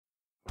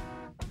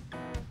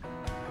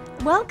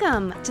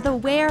Welcome to the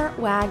Wear,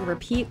 Wag,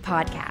 Repeat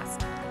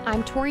podcast.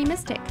 I'm Tori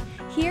Mystic,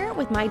 here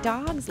with my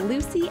dogs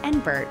Lucy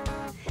and Bert.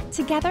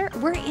 Together,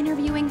 we're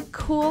interviewing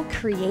cool,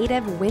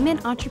 creative women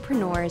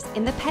entrepreneurs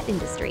in the pet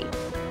industry.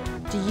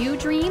 Do you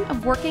dream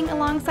of working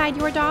alongside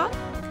your dog?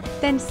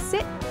 Then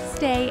sit,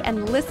 stay,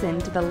 and listen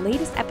to the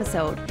latest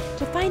episode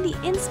to find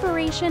the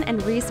inspiration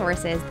and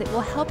resources that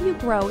will help you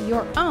grow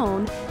your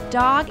own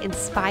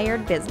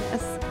dog-inspired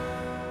business.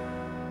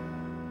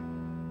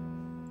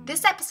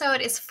 This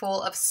episode is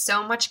full of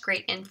so much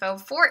great info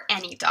for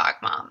any dog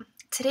mom.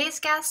 Today's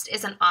guest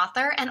is an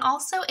author and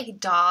also a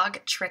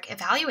dog trick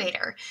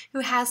evaluator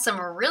who has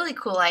some really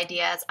cool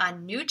ideas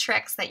on new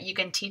tricks that you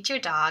can teach your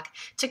dog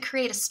to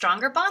create a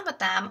stronger bond with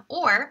them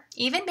or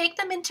even make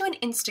them into an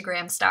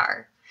Instagram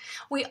star.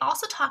 We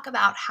also talk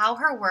about how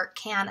her work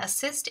can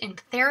assist in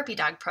therapy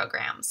dog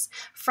programs,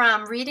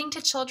 from reading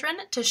to children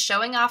to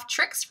showing off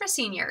tricks for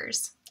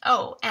seniors.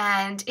 Oh,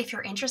 and if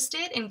you're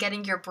interested in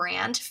getting your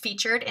brand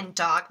featured in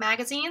dog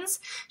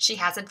magazines, she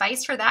has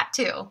advice for that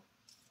too.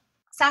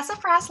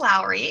 Sassafras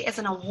Lowry is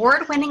an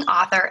award-winning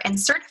author and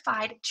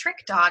certified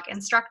trick dog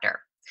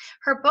instructor.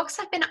 Her books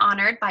have been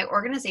honored by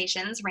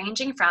organizations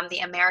ranging from the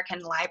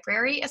American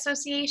Library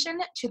Association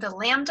to the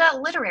Lambda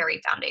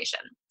Literary Foundation.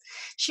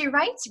 She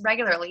writes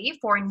regularly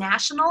for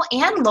national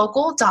and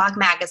local dog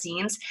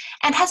magazines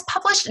and has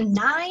published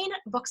 9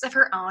 books of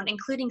her own,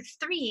 including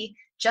 3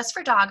 just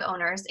for dog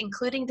owners,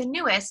 including the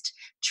newest,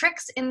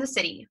 Tricks in the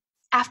City.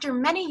 After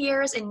many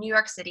years in New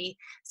York City,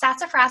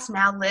 Sassafras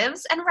now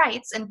lives and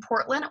writes in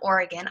Portland,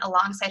 Oregon,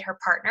 alongside her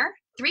partner,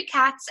 3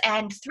 cats,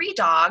 and 3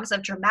 dogs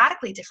of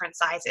dramatically different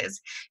sizes,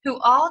 who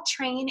all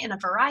train in a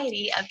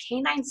variety of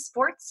canine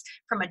sports,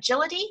 from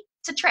agility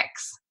to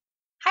tricks.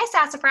 Hi,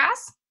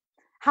 Sassafras.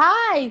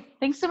 Hi,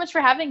 thanks so much for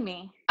having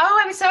me. Oh,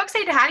 I'm so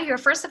excited to have you here.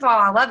 First of all,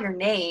 I love your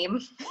name.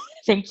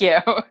 Thank you.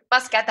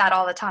 Must get that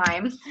all the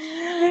time.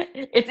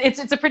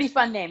 It's a pretty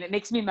fun name. It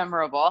makes me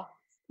memorable.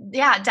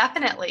 Yeah,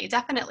 definitely.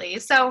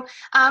 So,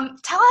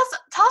 tell us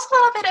a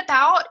little bit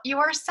about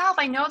yourself.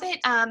 I know that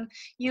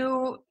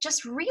you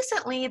just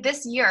recently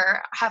this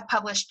year have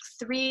published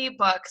 3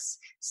 books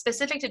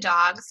specific to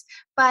dogs,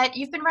 but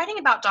you've been writing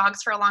about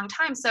dogs for a long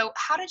time. So,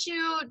 how did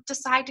you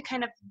decide to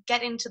kind of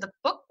get into the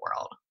book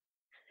world?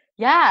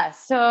 Yeah,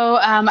 so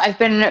I've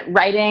been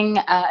writing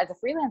as a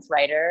freelance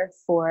writer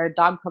for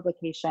dog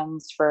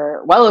publications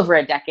for well over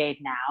a decade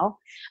now,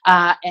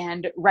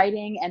 and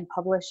writing and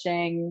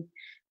publishing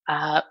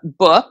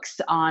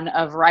books on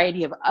a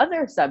variety of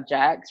other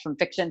subjects, from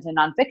fiction to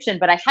nonfiction,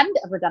 but I hadn't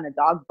ever done a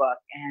dog book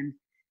and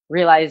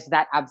realized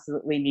that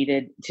absolutely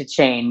needed to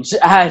change.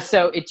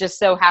 So it just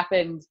so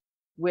happened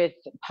with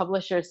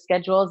publishers'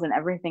 schedules and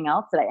everything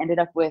else that I ended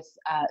up with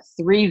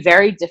 3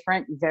 very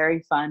different,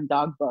 very fun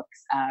dog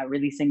books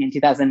releasing in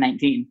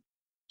 2019.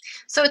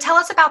 So tell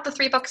us about the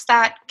 3 books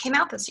that came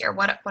out this year.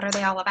 What are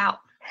they all about?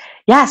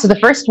 Yeah, so the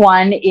first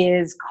one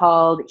is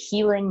called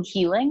Healing,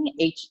 HEALING/HEELING.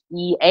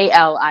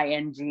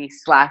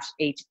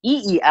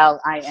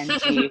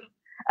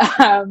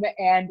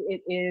 And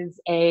it is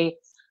a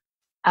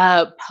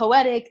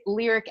poetic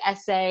lyric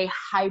essay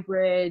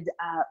hybrid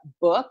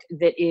book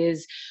that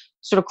is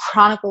sort of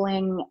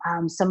chronicling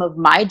some of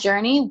my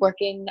journey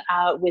working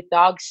with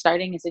dogs,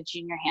 starting as a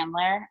junior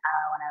handler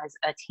when I was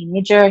a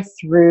teenager,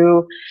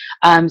 through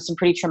some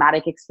pretty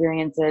traumatic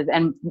experiences.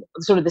 And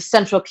sort of the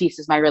central piece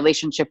is my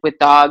relationship with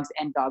dogs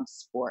and dog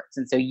sports.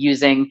 And so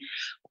using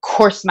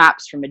course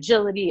maps from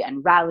agility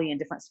and rally and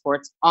different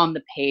sports on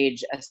the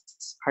page as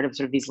part of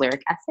sort of these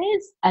lyric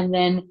essays. And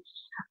then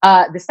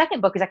the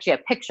second book is actually a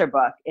picture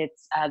book.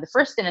 It's the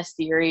first in a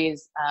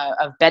series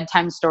of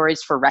bedtime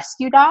stories for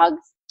rescue dogs.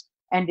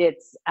 And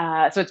it's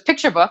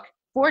picture book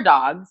for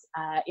dogs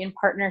in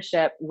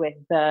partnership with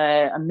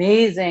the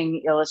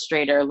amazing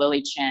illustrator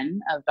Lily Chin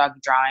of Dog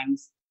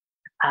Drawings.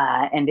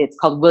 And it's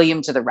called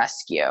William to the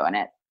Rescue. And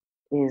it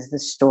is the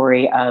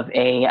story of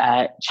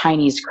a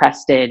Chinese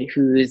crested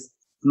whose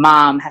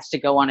mom has to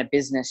go on a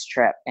business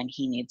trip and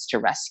he needs to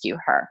rescue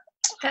her.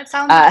 That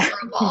sounds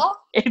adorable.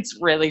 It's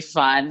really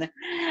fun.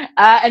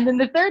 And then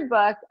the third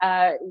book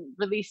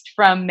released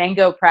from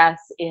Mango Press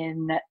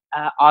in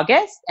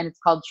August, and it's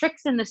called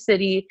Tricks in the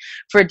City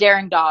for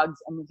Daring Dogs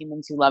and the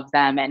Humans Who Love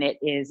Them. And it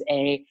is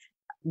a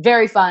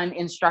very fun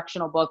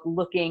instructional book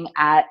looking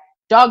at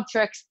dog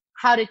tricks,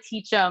 how to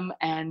teach them,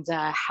 and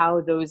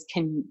how tricks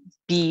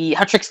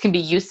can be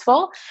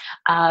useful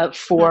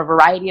for a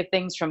variety of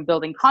things, from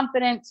building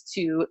confidence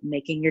to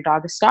making your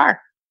dog a star.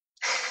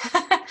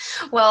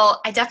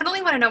 Well, I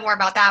definitely want to know more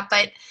about that,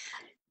 but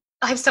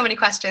I have so many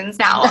questions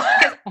now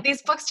because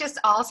these books just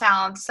all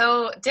sound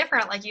so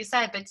different, like you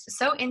said, but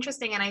so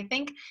interesting. And I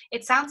think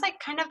it sounds like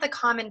kind of the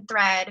common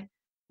thread,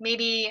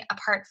 maybe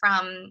apart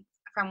from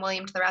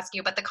William to the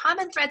Rescue, but the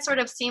common thread sort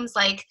of seems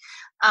like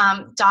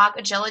dog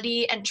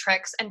agility and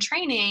tricks and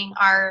training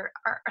are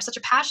such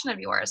a passion of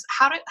yours.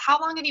 How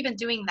long have you been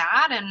doing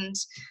that? And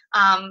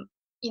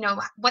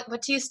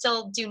what do you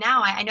still do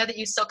now? I know that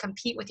you still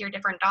compete with your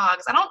different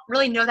dogs. I don't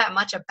really know that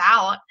much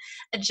about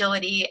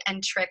agility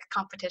and trick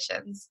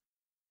competitions.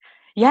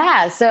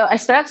 Yeah, so I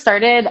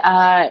started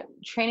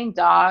training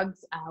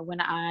dogs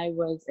when I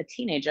was a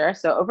teenager,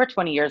 so over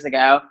 20 years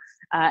ago,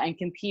 and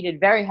competed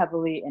very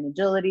heavily in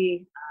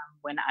agility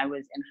when I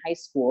was in high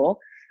school.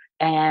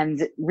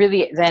 And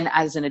really, then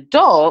as an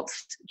adult,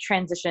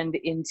 transitioned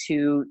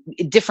into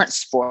a different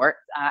sport.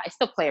 I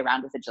still play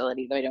around with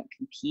agility, though I don't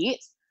compete.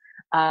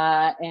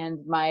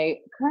 And my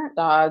current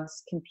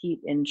dogs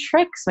compete in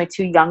tricks. My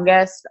two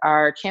youngest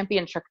are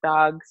champion trick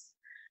dogs,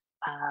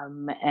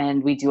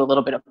 and we do a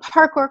little bit of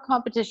parkour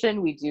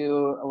competition. We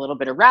do a little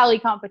bit of rally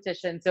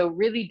competition. So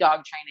really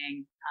dog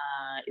training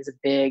is a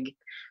big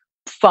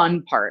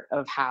fun part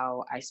of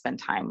how I spend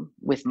time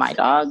with my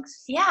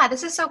dogs. Yeah,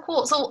 this is so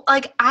cool. So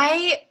like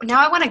I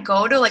want to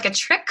go to like a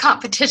trick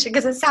competition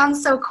because it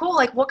sounds so cool.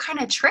 Like what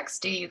kind of tricks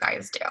do you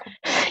guys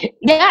do?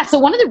 Yeah, so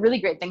one of the really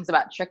great things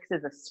about tricks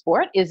as a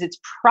sport is it's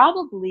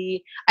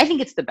probably, I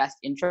think it's the best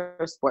intro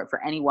sport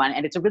for anyone,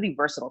 and it's a really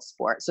versatile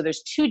sport. So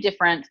there's two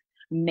different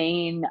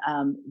main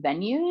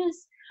venues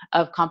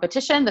of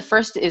competition. The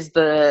first is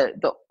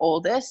the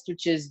oldest,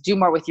 which is Do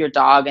More with Your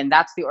Dog, and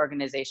that's the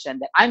organization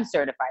that I'm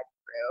certified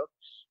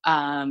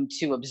through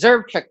to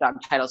observe trick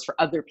dog titles for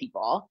other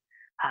people.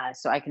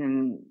 So I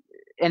can,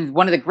 and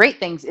one of the great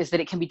things is that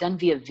it can be done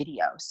via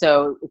video.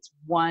 So it's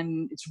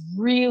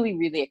really,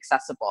 really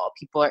accessible.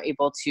 People are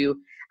able to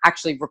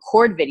actually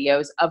record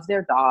videos of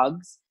their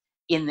dogs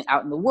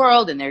out in the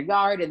world, in their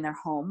yard, in their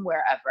home,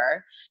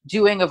 wherever,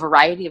 doing a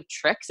variety of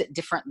tricks at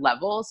different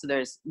levels. So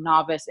there's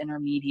novice,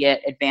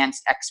 intermediate,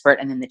 advanced, expert,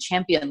 and then the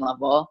champion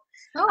level.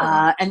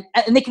 Oh, And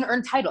they can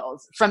earn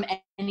titles from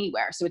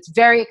anywhere. So it's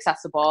very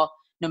accessible,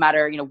 no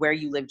matter where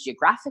you live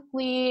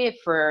geographically.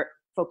 For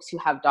folks who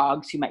have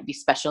dogs who might be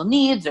special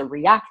needs or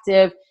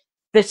reactive,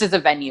 this is a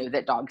venue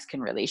that dogs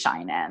can really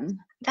shine in.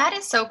 that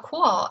is so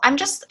cool. I'm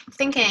just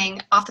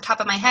thinking off the top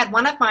of my head,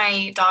 one of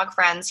my dog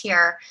friends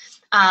here,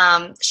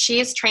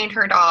 she's trained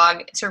her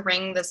dog to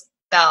ring this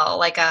bell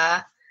like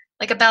a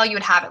bell you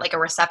would have at like a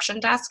reception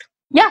desk.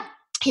 Yeah.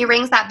 He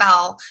rings that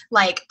bell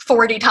like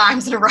 40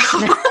 times in a row.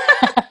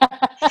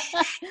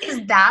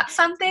 Is that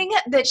something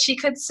that she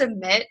could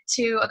submit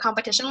to a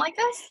competition like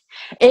this?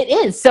 It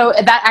is. So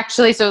that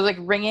actually, so like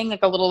ringing like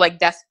a little like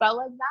desk bell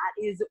like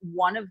that is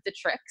one of the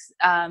tricks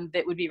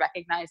that would be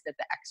recognized at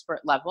the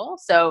expert level.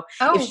 So if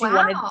Oh, she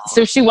wanted, wow.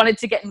 so she wanted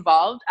to get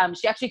involved,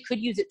 she actually could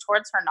use it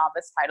towards her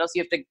novice title. So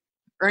you have to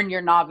earn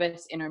your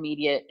novice,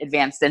 intermediate,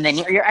 advanced, and then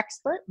you're your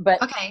expert.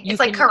 But Okay. you It's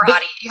like can,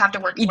 but karate. You have to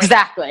work your way up.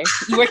 exactly,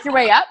 you work your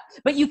way up,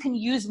 but you can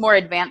use more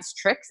advanced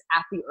tricks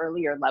at the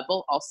earlier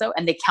level also,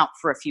 and they count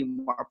for a few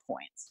more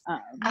points.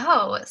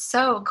 Oh,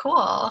 so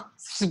cool.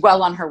 She's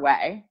well on her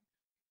way.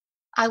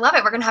 I love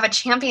it. We're going to have a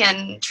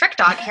champion trick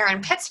dog here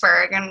in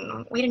Pittsburgh,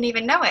 and we didn't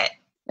even know it.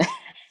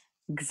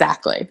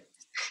 Exactly.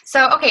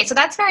 So, okay, so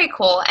that's very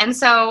cool. And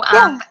so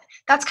Yeah.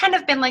 that's kind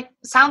of been like,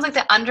 sounds like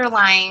the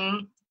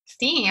underlying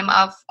theme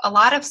of a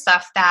lot of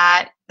stuff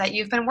that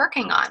you've been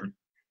working on.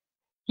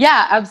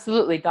 Yeah,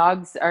 absolutely.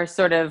 Dogs are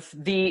sort of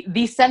the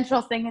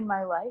central thing in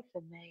my life,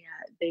 and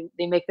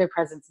they make their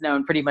presence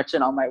known pretty much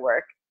in all my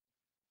work.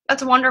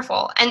 That's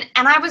wonderful. And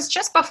I was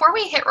just before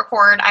we hit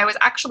record, I was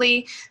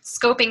actually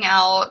scoping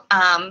out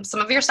some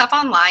of your stuff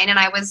online, and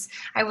I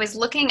was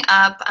looking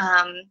up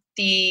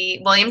the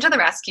William to the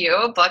Rescue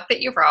book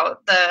that you wrote,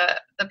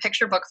 the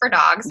picture book for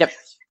dogs. Yep.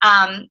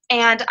 And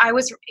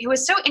it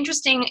was so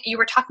interesting. You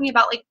were talking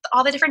about like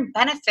all the different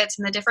benefits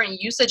and the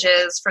different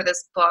usages for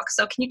this book.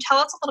 So can you tell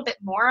us a little bit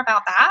more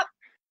about that?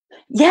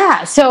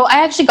 Yeah, so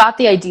I actually got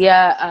the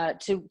idea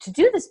to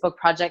do this book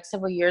project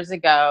several years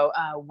ago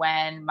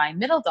when my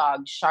middle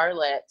dog,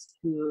 Charlotte,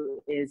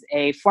 who is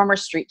a former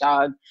street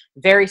dog,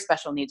 very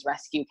special needs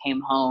rescue,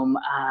 came home.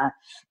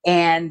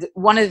 And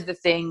one of the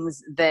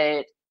things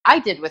that I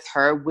did with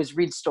her was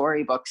read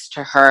storybooks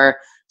to her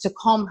to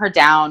calm her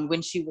down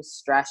when she was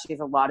stressed. She has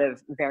a lot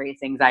of various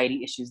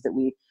anxiety issues that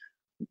we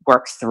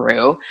work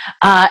through.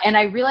 And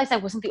I realized I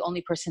wasn't the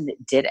only person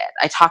that did it.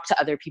 I talked to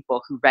other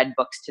people who read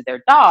books to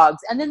their dogs.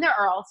 And then there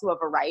are also a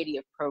variety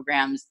of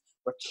programs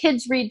where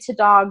kids read to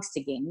dogs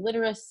to gain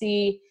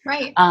literacy.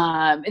 Right.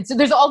 And so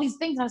there's all these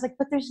things. I was like,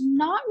 but there's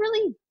not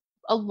really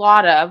a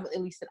lot of,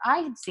 at least that I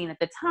had seen at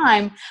the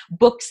time,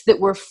 books that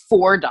were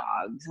for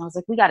dogs. And I was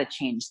like, we got to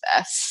change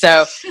this.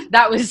 So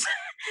that was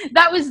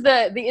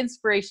the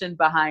inspiration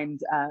behind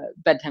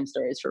bedtime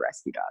stories for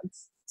rescue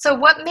dogs. So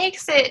what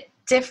makes it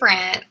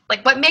different?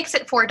 Like what makes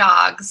it for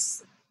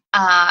dogs,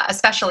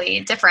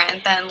 especially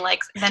different than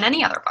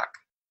any other book?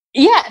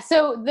 Yeah,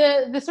 so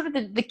the sort of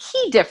the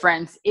key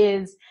difference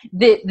is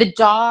the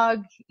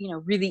dog,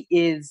 really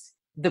is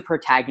the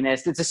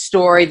protagonist. It's a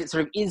story that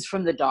sort of is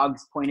from the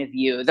dog's point of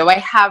view. Though I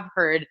have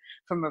heard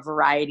from a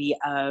variety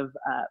of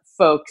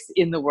folks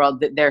in the world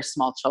that their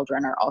small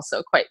children are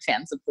also quite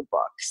fans of the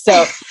book.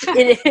 So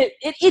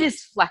it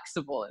is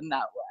flexible in that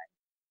way.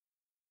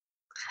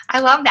 I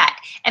love that.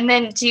 And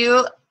then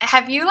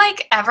have you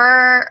like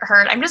ever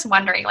heard, I'm just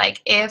wondering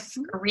like if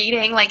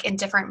reading like in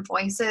different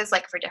voices,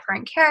 like for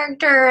different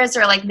characters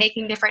or like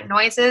making different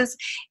noises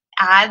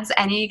adds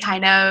any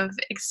kind of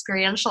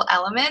experiential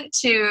element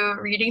to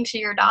reading to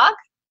your dog?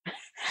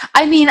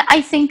 I mean,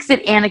 I think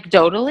that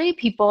anecdotally,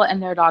 people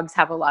and their dogs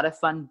have a lot of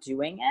fun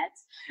doing it.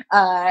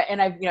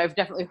 And I've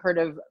definitely heard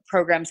of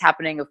programs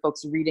happening of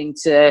folks reading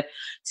to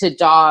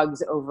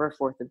dogs over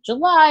 4th of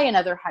July and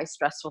other high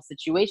stressful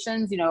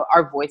situations.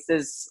 Our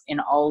voices in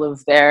all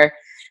of their,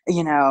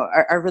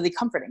 are really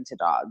comforting to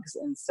dogs.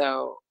 And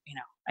so,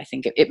 I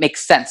think it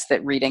makes sense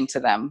that reading to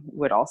them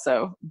would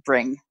also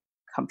bring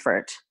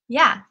comfort.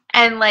 Yeah.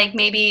 And like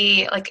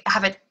maybe like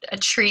have a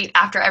treat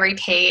after every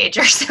page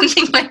or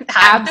something like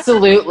that.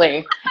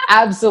 Absolutely.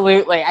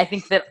 Absolutely. I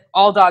think that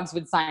all dogs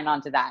would sign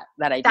on to that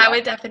That idea.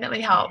 would definitely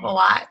help a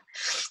lot.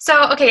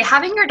 So, okay,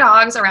 having your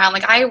dogs around,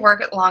 like I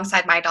work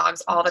alongside my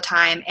dogs all the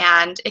time,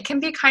 and it can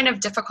be kind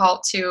of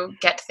difficult to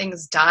get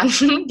things done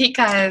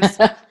because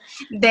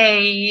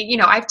I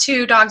have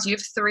 2 dogs, you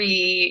have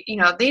 3,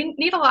 they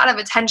need a lot of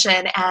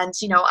attention, and,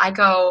 I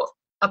go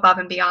above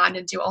and beyond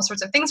and do all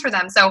sorts of things for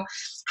them. So,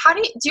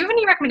 do you have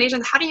any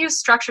recommendations? How do you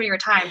structure your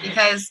time?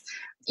 Because,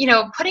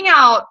 putting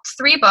out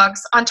 3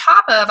 books on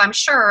top of, I'm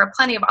sure,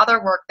 plenty of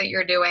other work that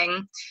you're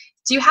doing,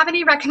 do you have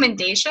any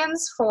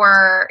recommendations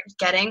for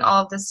getting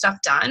all of this stuff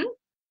done?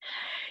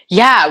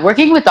 Yeah,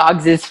 working with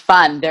dogs is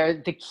fun.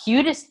 They're the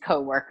cutest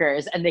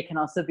coworkers, and they can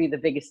also be the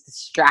biggest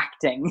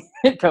distracting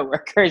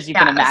coworkers you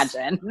can Yes.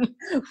 imagine,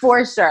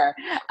 for sure.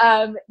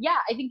 Yeah,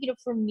 I think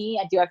for me,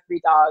 I do have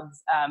 3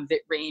 dogs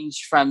that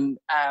range from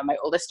my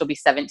oldest will be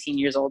 17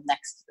 years old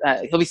next.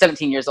 He'll be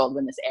 17 years old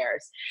when this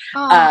airs,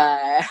 Oh,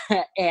 uh,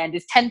 and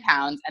is 10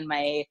 pounds, and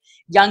my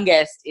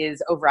youngest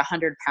is over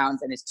 100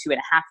 pounds and is 2.5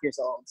 years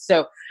old.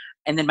 So.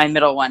 And then my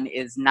middle one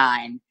is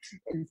 9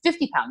 and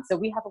 50 pounds. So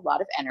we have a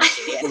lot of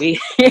energy.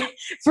 And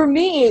for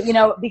me,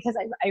 because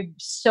I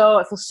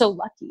feel so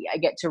lucky. I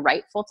get to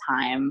write full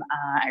time.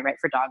 I write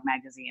for dog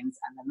magazines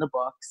and then the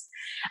books.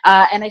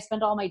 And I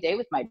spend all my day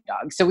with my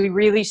dog. So we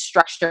really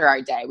structure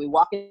our day. We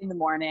walk in the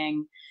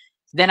morning.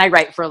 Then I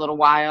write for a little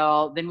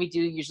while. Then we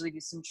usually do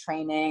some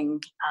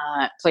training,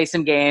 play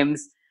some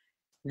games.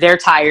 They're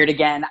tired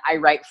again. I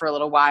write for a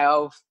little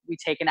while. We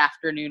take an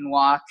afternoon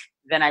walk.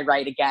 Then I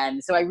write again.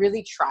 So I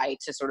really try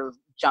to sort of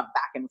jump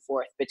back and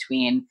forth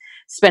between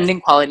spending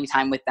quality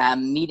time with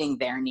them, meeting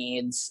their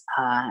needs,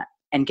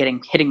 and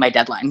hitting my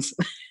deadlines.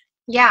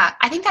 yeah.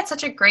 I think that's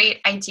such a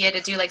great idea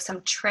to do like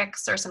some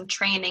tricks or some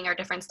training or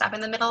different stuff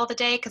in the middle of the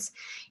day because,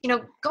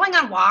 going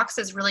on walks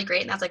is really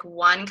great. And that's like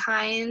one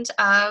kind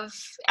of Yep.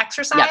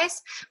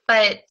 exercise,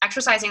 but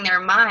exercising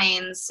their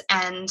minds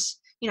and,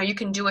 you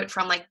can do it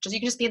from you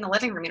can just be in the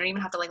living room. You don't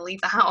even have to like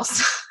leave the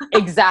house.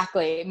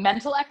 Exactly.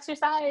 Mental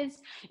exercise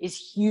is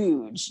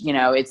huge.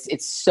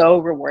 It's so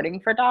rewarding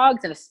for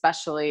dogs, and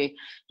especially,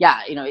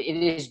 yeah,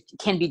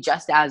 can be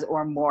just as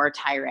or more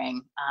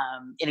tiring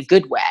in a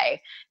good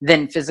way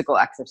than physical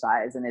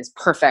exercise, and is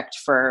perfect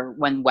for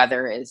when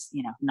weather is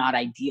not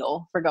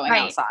ideal for going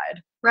Right.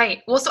 outside.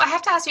 Right. Well, so I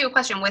have to ask you a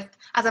question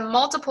as a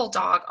multiple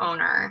dog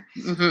owner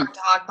or Hmm.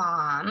 dog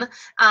mom,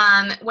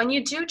 when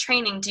you do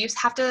training, do you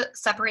have to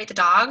separate the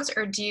dogs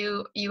or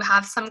do you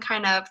have some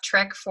kind of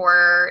trick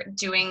for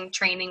doing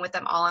training with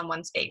them all in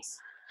one space?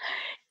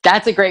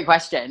 That's a great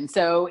question.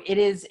 So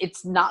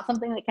it's not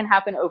something that can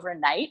happen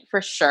overnight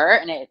for sure.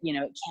 And it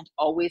can't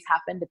always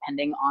happen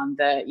depending on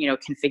the,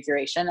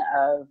 configuration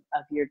of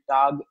your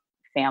dog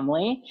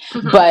family.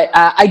 Hmm. But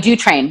I do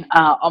train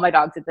all my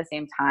dogs at the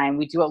same time.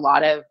 We do a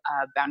lot of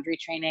boundary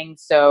training.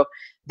 So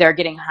the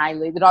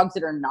dogs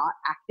that are not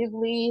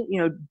actively,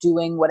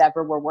 doing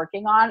whatever we're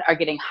working on are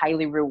getting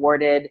highly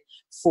rewarded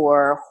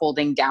for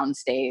holding down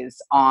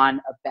stays on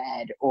a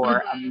bed or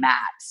a Hmm.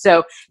 mat.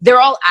 So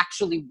they're all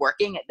actually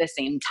working at the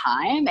same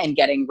time and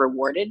getting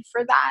rewarded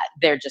for that.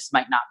 There just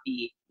might not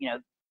be,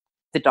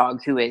 the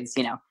dog who is,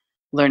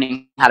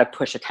 learning how to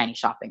push a tiny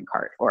shopping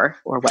cart or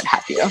what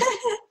have you.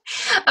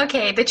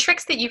 Okay, the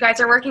tricks that you guys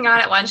are working on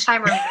at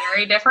lunchtime are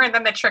very different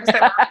than the tricks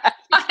that we're working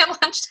on at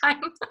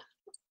lunchtime.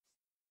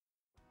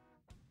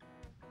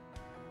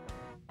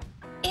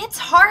 It's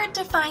hard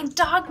to find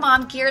dog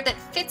mom gear that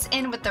fits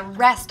in with the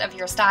rest of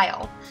your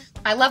style.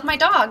 I love my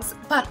dogs,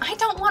 but I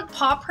don't want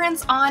paw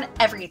prints on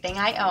everything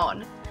I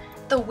own.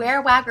 The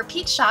Wear Wag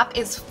Repeat shop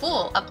is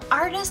full of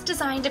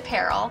artist-designed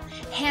apparel,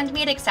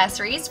 handmade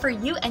accessories for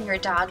you and your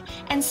dog,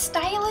 and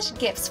stylish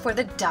gifts for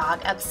the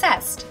dog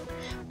obsessed.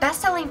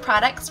 Best-selling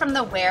products from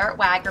the Wear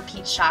Wag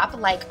Repeat shop,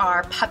 like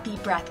our Puppy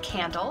Breath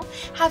candle,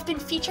 have been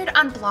featured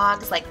on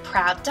blogs like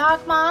Proud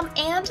Dog Mom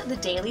and the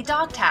Daily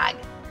Dog Tag.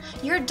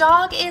 Your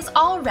dog is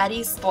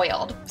already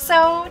spoiled,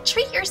 so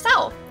treat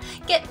yourself.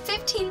 Get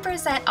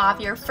 15% off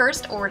your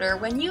first order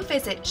when you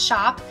visit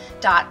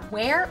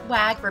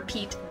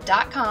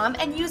shop.wearwagrepeat.com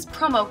and use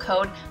promo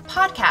code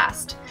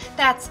PODCAST.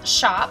 That's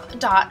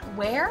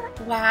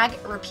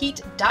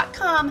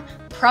shop.wearwagrepeat.com,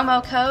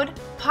 promo code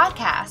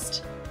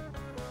PODCAST.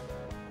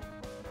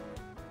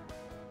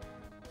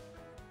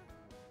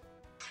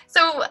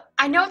 So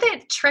I know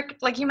that trick,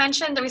 like you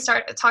mentioned, that we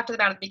talked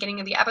about at the beginning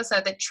of the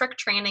episode, that trick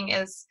training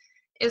is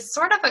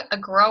sort of a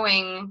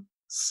growing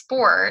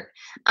sport.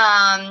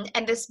 And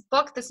this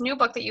new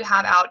book that you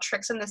have out,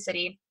 Tricks in the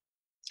City,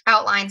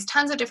 outlines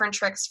tons of different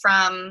tricks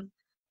from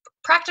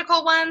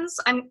practical ones.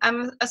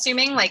 I'm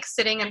assuming like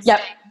sitting and Yep.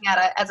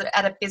 studying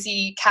at a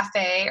busy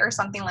cafe or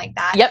something like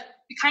that. Yep.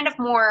 Kind of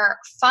more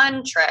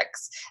fun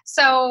tricks.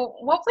 So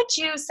what would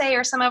you say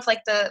are some of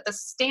like the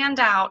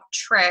standout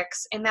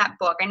tricks in that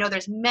book? I know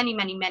there's many,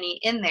 many, many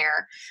in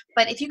there,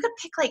 but if you could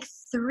pick like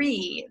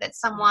 3 that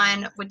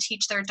someone would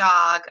teach their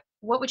dog,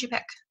 what would you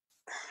pick?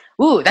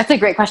 Ooh, that's a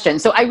great question.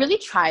 So I really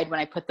tried when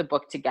I put the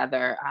book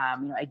together.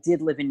 I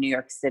did live in New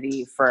York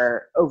City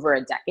for over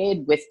a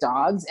decade with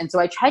dogs. And so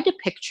I tried to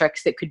pick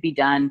tricks that could be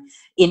done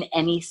in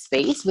any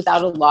space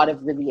without a lot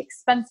of really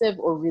expensive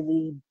or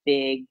really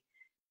big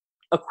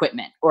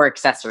equipment or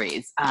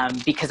accessories,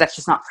 because that's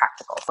just not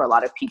practical for a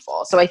lot of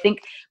people. So I think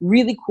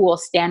really cool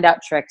standout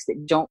tricks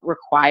that don't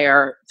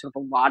require sort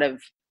of a lot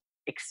of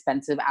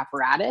expensive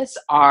apparatus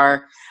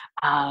are,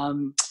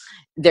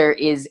 there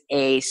is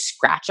a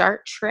scratch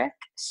art trick.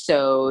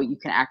 So you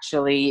can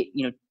actually,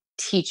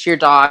 teach your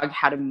dog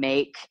how to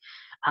make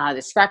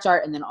the scratch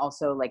art, and then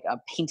also like a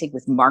painting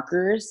with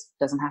markers.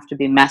 Doesn't have to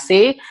be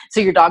messy. So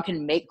your dog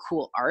can make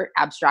cool art,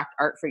 abstract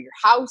art for your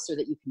house, or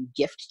that you can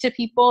gift to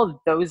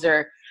people. Those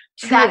are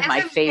two That of my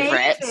is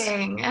favorites.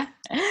 amazing.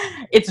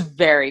 It's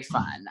very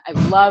fun. I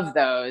love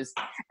those.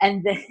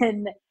 And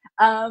then,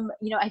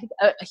 I think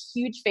a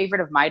huge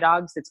favorite of my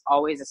dogs that's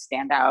always a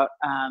standout,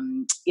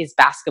 is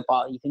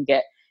basketball. You can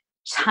get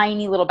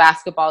tiny little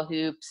basketball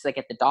hoops like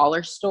at the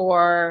dollar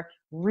store,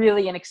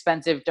 really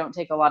inexpensive, don't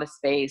take a lot of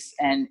space,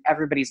 and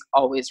everybody's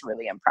always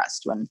really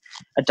impressed when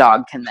a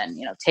dog can then,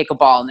 take a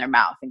ball in their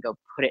mouth and go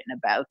put it in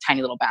a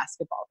tiny little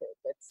basketball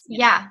hoop.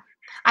 Yeah.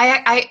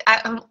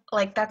 I'm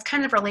like, that's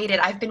kind of related.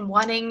 I've been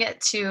wanting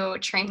to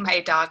train my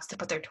dogs to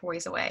put their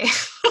toys away.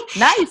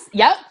 Nice.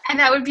 Yep. And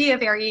that would be a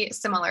very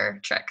similar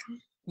trick.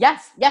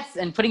 Yes, yes.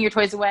 And putting your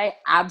toys away,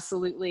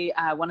 absolutely.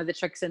 One of the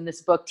tricks in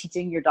this book,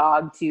 teaching your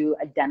dog to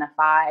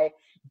identify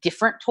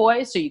different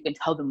toys so you can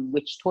tell them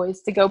which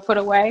toys to go put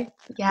away.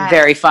 Yes.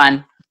 Very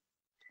fun.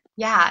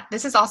 Yeah,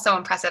 this is also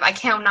impressive. I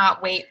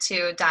cannot wait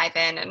to dive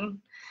in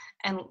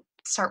and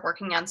start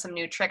working on some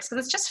new tricks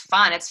because it's just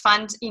fun. It's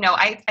fun.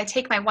 I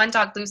take my one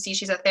dog, Lucy,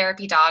 she's a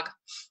therapy dog,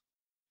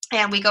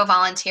 and we go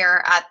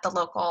volunteer at the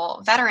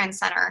local veteran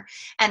center.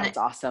 And That's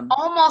awesome.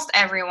 almost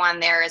everyone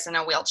there is in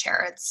a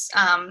wheelchair. It's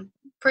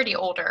pretty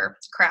older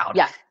crowd.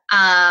 Yeah.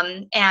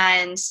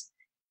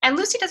 And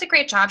Lucy does a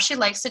great job. She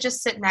likes to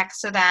just sit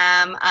next to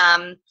them.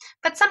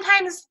 But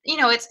sometimes,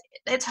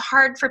 it's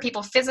hard for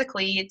people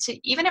physically to,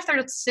 even if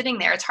they're sitting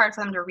there, it's hard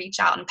for them to reach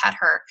out and pet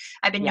her.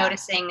 I've been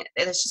noticing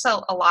there's just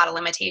a lot of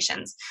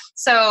limitations.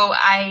 So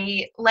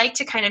I like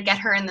to kind of get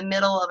her in the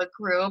middle of a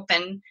group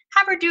and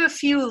have her do a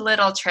few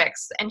little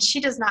tricks. And she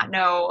does not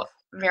know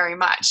very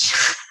much.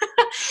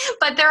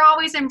 But they're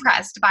always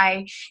impressed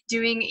by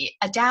doing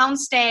a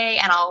downstay,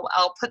 and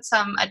I'll put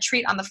a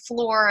treat on the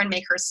floor and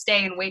make her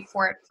stay and wait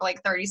for it for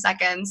like 30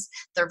 seconds.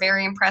 They're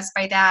very impressed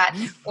by that.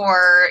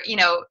 Or,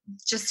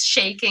 just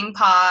shaking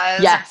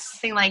paws, yes,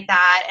 something like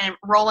that, and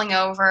rolling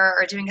over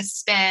or doing a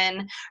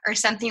spin or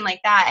something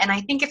like that. And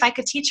I think if I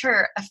could teach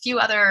her a few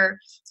other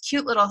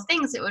cute little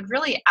things, it would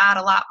really add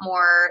a lot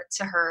more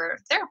to her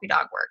therapy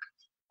dog work.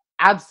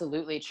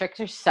 absolutely. Tricks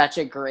are such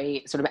a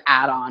great sort of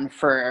add-on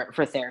for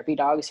therapy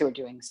dogs who are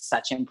doing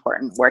such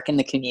important work in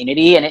the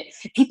community, and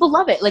people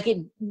love it.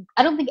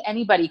 I don't think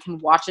anybody can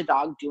watch a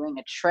dog doing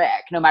a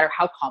trick, no matter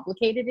how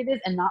complicated it is,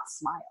 and not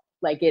smile.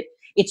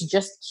 It's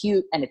just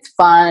cute and it's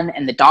fun,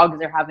 and the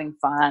dogs are having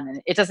fun,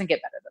 and it doesn't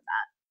get better than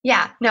that.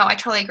 Yeah, no, I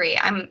totally agree.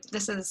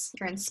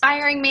 You're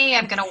inspiring me.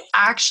 I'm going to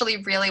actually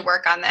really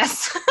work on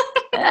this.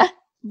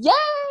 Yay!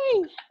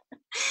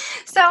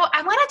 So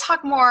I want to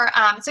talk more.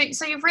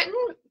 So you've written,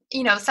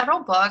 several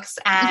books,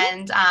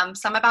 and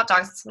some about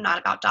dogs, some not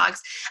about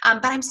dogs.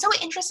 But I'm so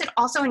interested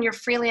also in your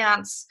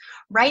freelance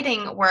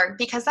writing work,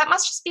 because that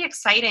must just be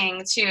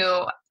exciting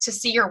to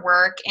see your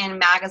work in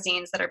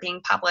magazines that are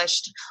being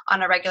published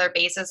on a regular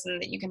basis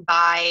and that you can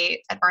buy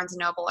at Barnes and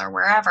Noble or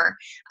wherever.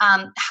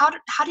 How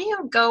do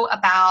you go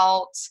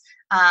about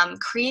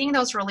creating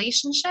those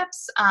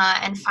relationships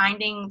and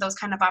finding those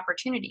kind of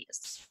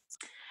opportunities?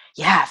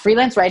 Yeah,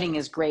 freelance writing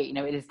is great.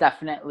 It is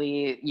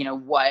definitely,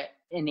 what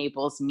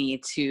enables me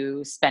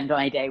to spend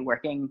my day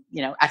working,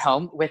 at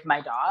home with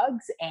my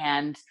dogs.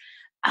 And,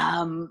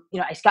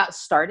 I got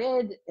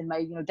started, and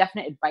my,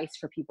 definite advice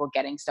for people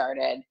getting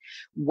started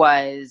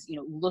was,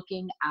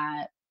 looking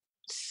at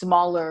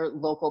smaller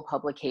local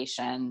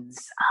publications,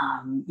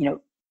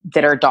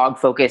 that are dog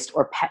focused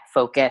or pet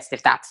focused,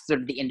 if that's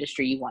sort of the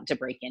industry you want to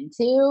break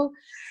into,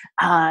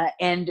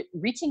 and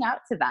reaching out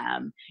to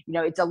them.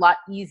 It's a lot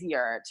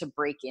easier to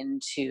break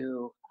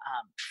into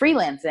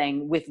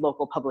freelancing with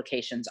local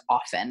publications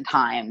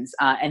oftentimes,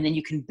 and then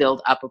you can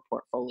build up a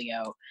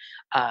portfolio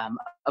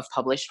of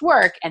published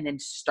work, and then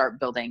start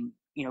building,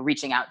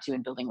 reaching out to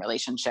and building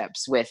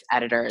relationships with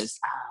editors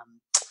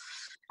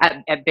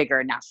at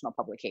bigger national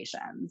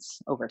publications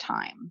over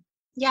time.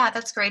 Yeah,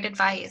 that's great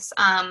advice.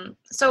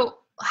 So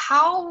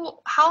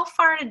how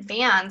far in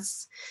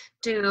advance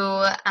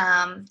do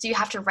you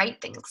have to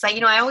write things?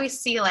 I always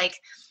see like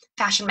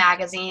fashion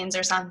magazines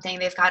or something.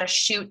 They've got to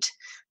shoot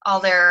all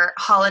their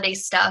holiday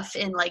stuff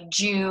in like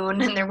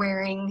June, and they're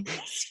wearing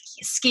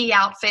ski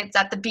outfits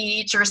at the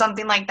beach or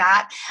something like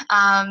that.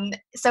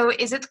 So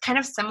is it kind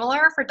of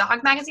similar for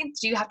dog magazines?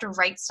 Do you have to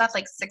write stuff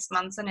like 6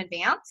 months in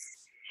advance?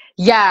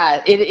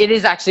 Yeah, it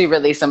is actually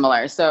really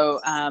similar. So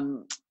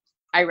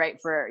I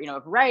write for, a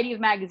variety of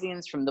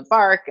magazines from The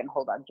Bark and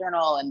Whole Dog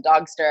Journal and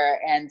Dogster.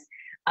 And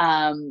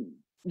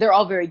they're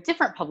all very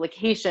different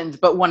publications,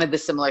 but one of the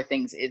similar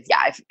things is,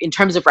 in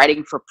terms of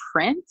writing for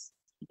print,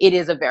 it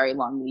is a very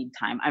long lead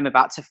time. I'm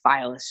about to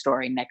file a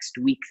story next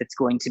week that's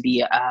going to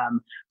be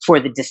for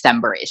the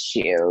December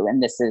issue.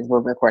 And we're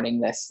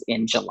recording this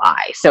in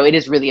July. So it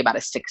is really about a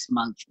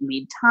 6-month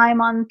lead time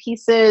on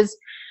pieces,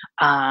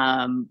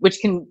 which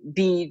can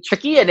be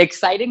tricky and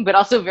exciting, but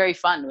also very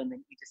fun when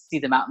you just see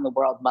them out in the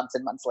world months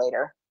and months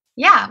later.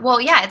 Yeah, well,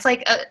 yeah, it's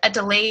like a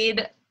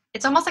delayed,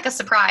 it's almost like a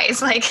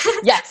surprise. Like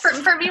yes.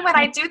 for me, when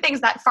I do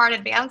things that far in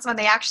advance, when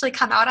they actually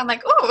come out, I'm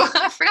like, ooh,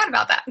 I forgot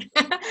about that.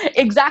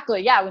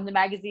 Exactly. Yeah. When the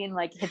magazine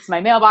like hits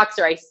my mailbox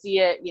or I see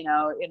it,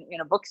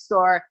 in a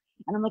bookstore,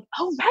 and I'm like,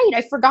 oh, right,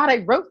 I forgot I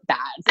wrote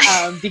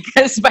that.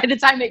 Because by the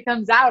time it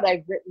comes out,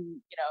 I've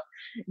written,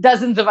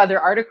 dozens of other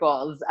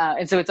articles.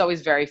 And so it's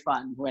always very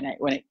fun when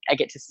I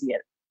get to see it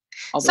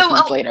all those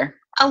months later.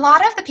 A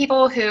lot of the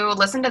people who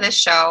listen to this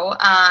show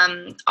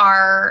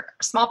are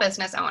small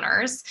business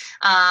owners.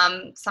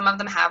 Some of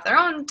them have their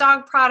own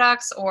dog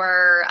products,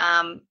 or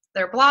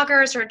they're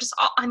bloggers, or just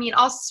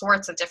all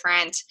sorts of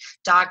different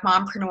dog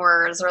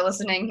mompreneurs are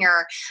listening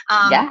here.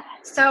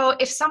 So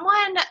if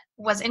someone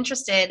was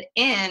interested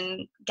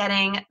in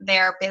getting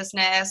their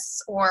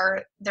business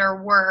or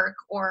their work,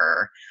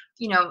 or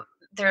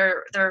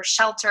their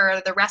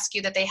shelter, the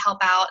rescue that they help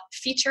out,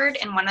 featured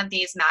in one of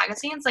these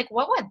magazines, like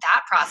what would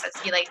that process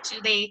be like?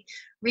 Do they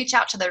reach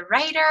out to the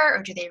writer,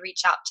 or do they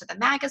reach out to the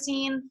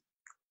magazine?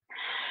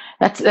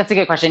 That's a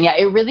good question. Yeah,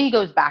 it really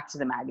goes back to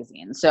the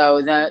magazine.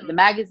 So the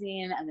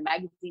magazine and the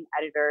magazine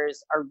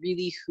editors are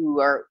really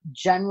who are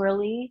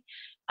generally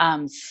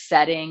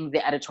setting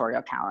the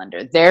editorial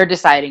calendar. They're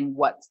deciding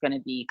what's going to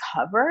be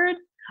covered.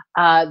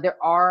 There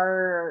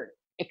are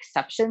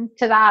exceptions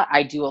to that.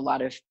 I do a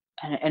lot of,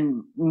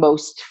 and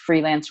most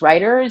freelance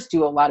writers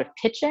do a lot of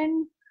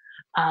pitching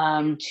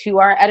to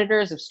our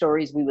editors of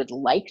stories we would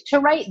like to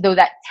write, though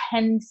that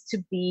tends to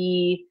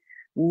be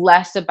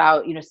less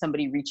about,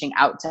 somebody reaching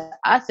out to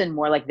us and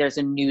more like there's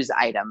a news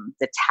item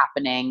that's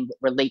happening that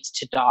relates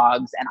to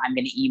dogs, and I'm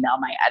going to email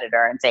my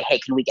editor and say, hey,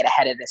 can we get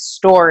ahead of this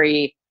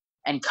story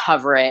and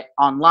cover it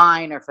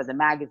online or for the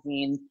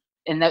magazine?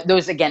 And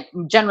those, again,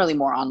 generally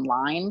more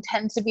online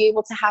tend to be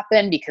able to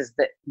happen because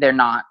they're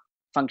not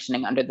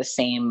functioning under the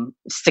same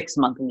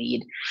 6-month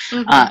lead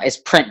as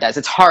print does.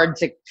 It's hard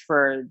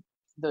for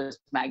those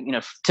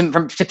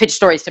to pitch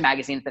stories to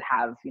magazines that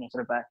have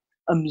sort of a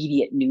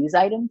immediate news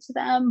item to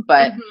them.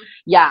 But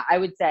yeah, I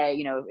would say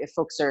if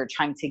folks are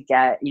trying to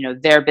get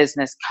their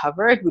business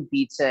covered, would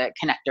be to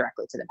connect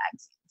directly to the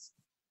magazines.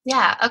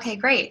 Yeah. Okay.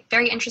 Great.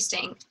 Very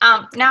interesting.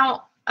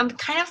 Now I'm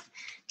kind of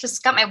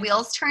just got my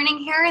wheels turning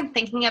here and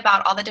thinking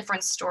about all the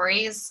different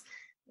stories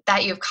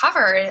that you've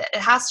covered. It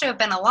has to have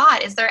been a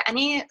lot. Is there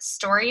any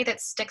story that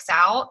sticks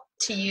out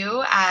to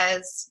you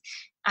as,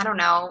 I don't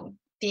know,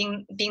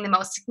 being the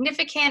most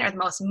significant or the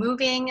most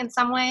moving in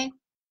some way?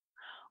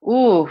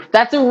 Ooh,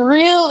 that's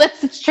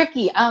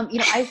tricky.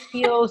 I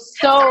feel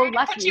so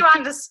lucky. Put you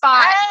on the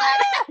spot.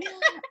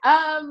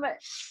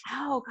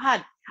 Oh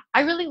God,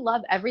 I really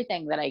love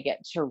everything that I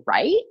get to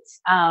write.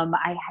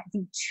 I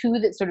think two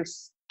that sort of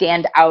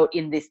stand out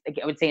in this,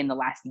 I would say, in the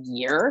last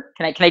year.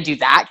 Can I do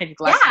that? Can I do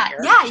the last year?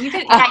 Yeah, you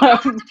can. Yeah, you don't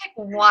have to pick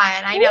one.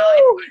 I know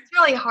it's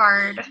really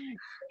hard.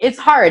 It's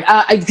hard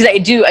because I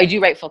do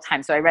write full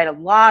time. So I write a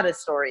lot of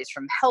stories,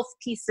 from health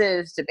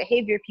pieces to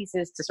behavior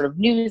pieces to sort of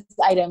news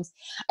items.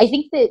 I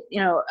think that,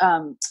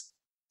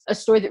 a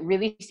story that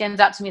really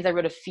stands out to me is I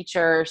wrote a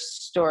feature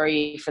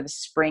story for the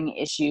spring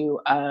issue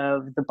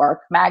of The Bark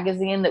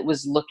magazine that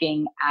was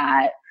looking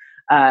at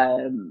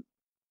 .com,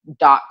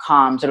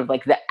 sort of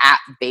like the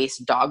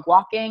app-based dog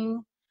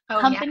walking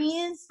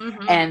companies, yes.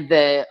 And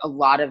a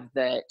lot of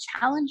the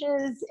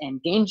challenges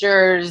and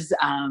dangers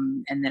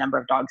and the number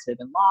of dogs that have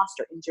been lost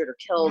or injured or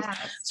killed,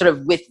 sort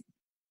of with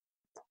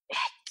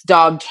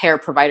dog care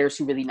providers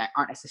who really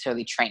aren't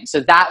necessarily trained.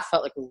 So that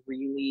felt like a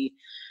really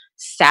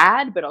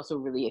sad, but also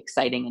really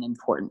exciting and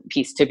important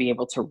piece to be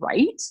able to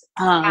write.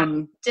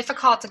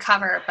 Difficult to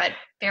cover, but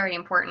very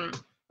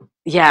important.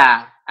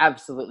 Yeah,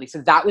 absolutely. So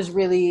that was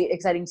really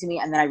exciting to me.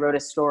 And then I wrote a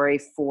story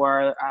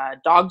for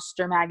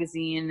Dogster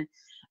magazine,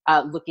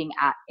 looking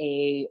at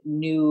a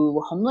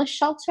new homeless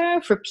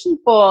shelter for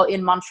people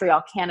in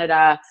Montreal,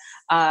 Canada,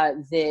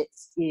 that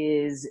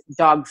is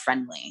dog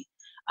friendly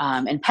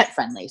and pet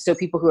friendly. So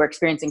people who are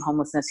experiencing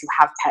homelessness who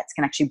have pets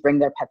can actually bring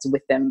their pets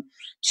with them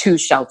to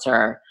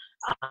shelter,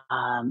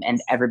 and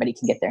everybody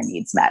can get their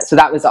needs met. So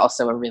that was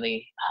also a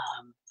really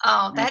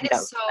that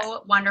is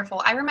so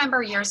wonderful. I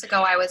remember years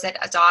ago I was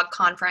at a dog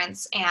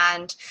conference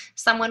and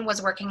someone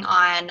was working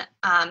on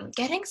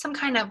getting some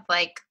kind of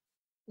like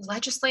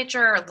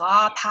legislature or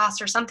law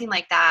passed or something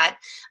like that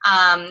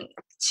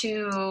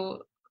to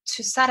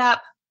to set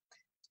up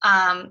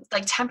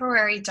like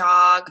temporary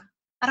dog.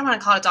 I don't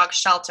want to call it a dog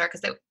shelter because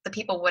the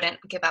people wouldn't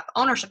give up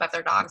ownership of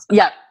their dogs. But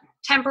Yeah.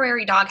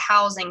 temporary dog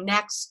housing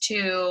next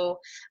to,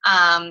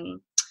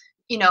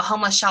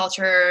 homeless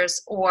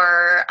shelters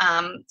or,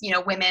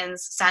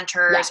 women's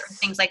centers or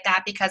things like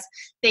that, because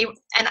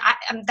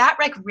that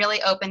like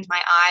really opened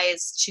my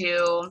eyes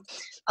to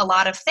a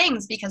lot of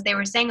things, because they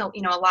were saying,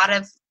 a lot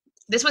of,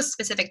 this was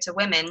specific to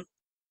women.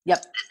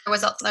 Yep.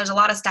 There's a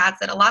lot of stats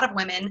that a lot of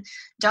women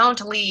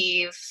don't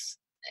leave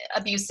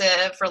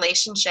abusive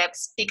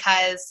relationships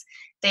because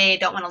they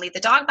don't want to leave the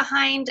dog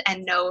behind,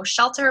 and no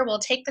shelter will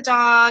take the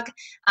dog,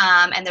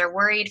 and they're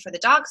worried for the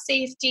dog's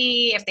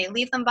safety if they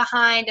leave them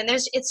behind. And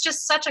it's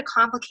just such a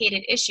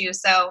complicated issue.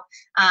 So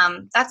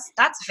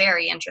that's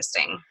very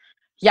interesting.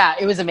 Yeah,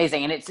 it was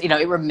amazing. And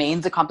it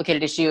remains a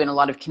complicated issue in a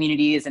lot of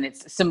communities. And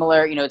it's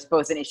similar, it's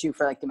both an issue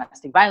for like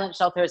domestic violence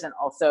shelters and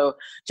also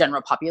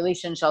general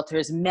population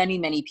shelters. Many,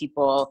 many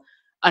people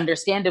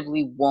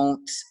understandably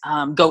won't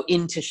go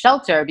into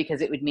shelter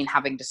because it would mean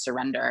having to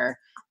surrender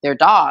their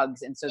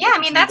dogs. And so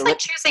that's like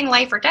choosing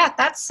life or death.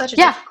 That's such a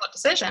difficult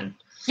decision.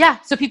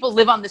 Yeah. So people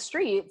live on the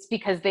streets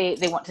because they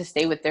want to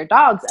stay with their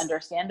dogs,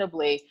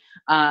 understandably.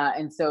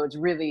 And so it's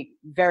really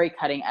very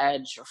cutting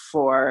edge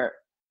for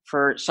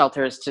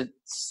shelters to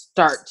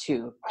start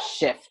to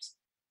shift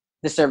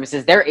the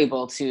services they're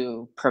able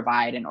to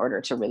provide in order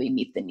to really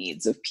meet the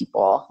needs of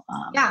people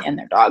and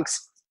their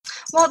dogs.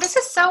 Well, this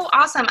is so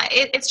awesome.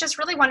 It's just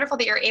really wonderful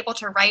that you're able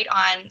to write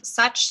on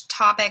such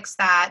topics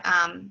that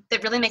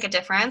that really make a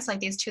difference, like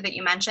these two that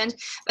you mentioned,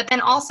 but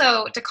then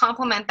also to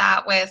complement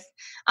that with,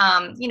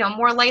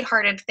 more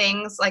lighthearted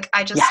things. Like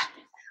I just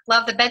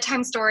love the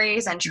bedtime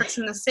stories and Tricks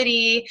in the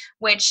City,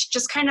 which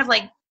just kind of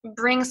like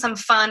bring some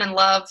fun and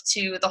love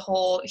to the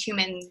whole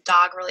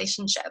human-dog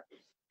relationship.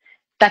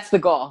 That's the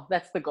goal.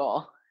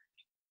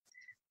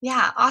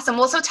 Yeah, awesome.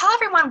 Well, so tell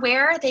everyone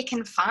where they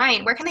can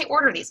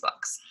order these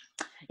books.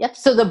 Yep.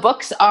 So the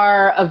books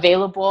are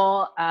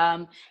available.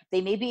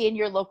 They may be in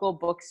your local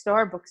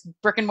bookstore.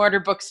 Brick and mortar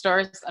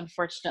bookstores,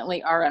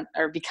 unfortunately, are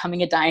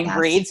becoming a dying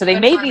breed. So they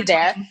may be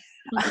there,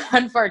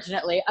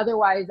 unfortunately.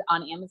 Otherwise,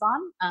 on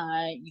Amazon,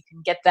 you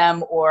can get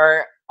them,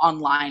 or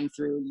online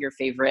through your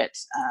favorite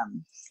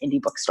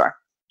indie bookstore.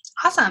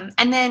 Awesome.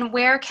 And then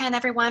where can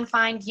everyone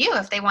find you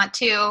if they want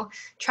to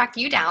track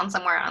you down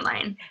somewhere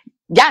online?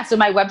 Yeah, so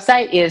my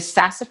website is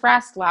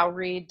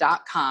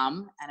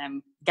sassafraslowry.com, and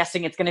I'm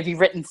guessing it's going to be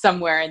written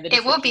somewhere in the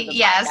description. It will be,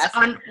 yes,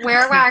 on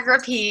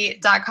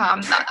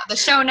wherewagrepeat.com. The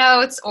show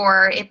notes,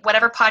 or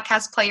whatever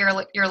podcast player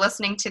you're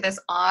listening to this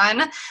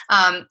on,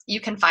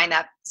 you can find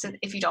that, so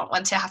if you don't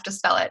want to have to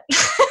spell it.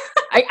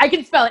 I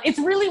can spell it. It's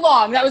really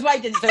long. That was why I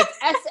did it. So it's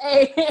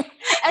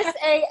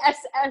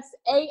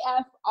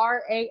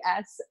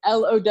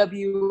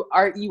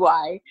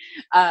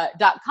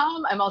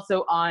sassafraslowry.com. I'm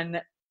also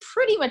on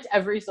pretty much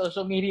every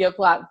social media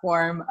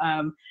platform,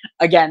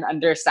 again,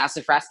 under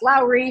Sassafras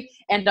Lowry,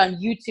 and on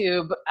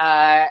YouTube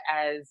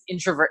as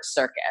Introvert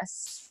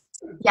Circus.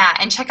 Yeah,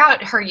 and check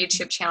out her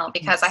YouTube channel,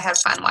 because I have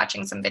fun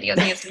watching some videos.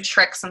 You have some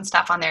tricks and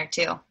stuff on there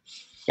too.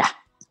 Yeah.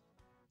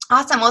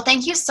 Awesome. Well,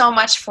 thank you so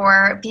much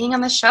for being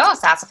on the show,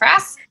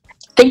 Sassafras.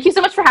 Thank you so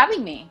much for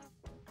having me.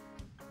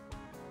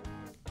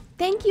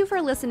 Thank you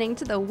for listening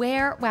to the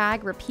Where,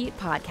 Wag, Repeat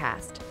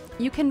podcast.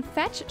 You can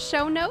fetch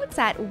show notes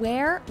at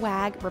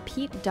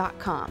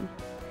wherewagrepeat.com.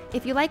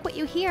 If you like what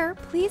you hear,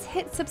 please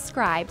hit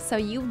subscribe so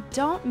you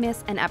don't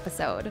miss an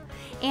episode.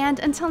 And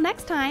until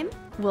next time,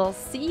 we'll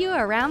see you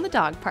around the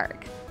dog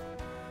park.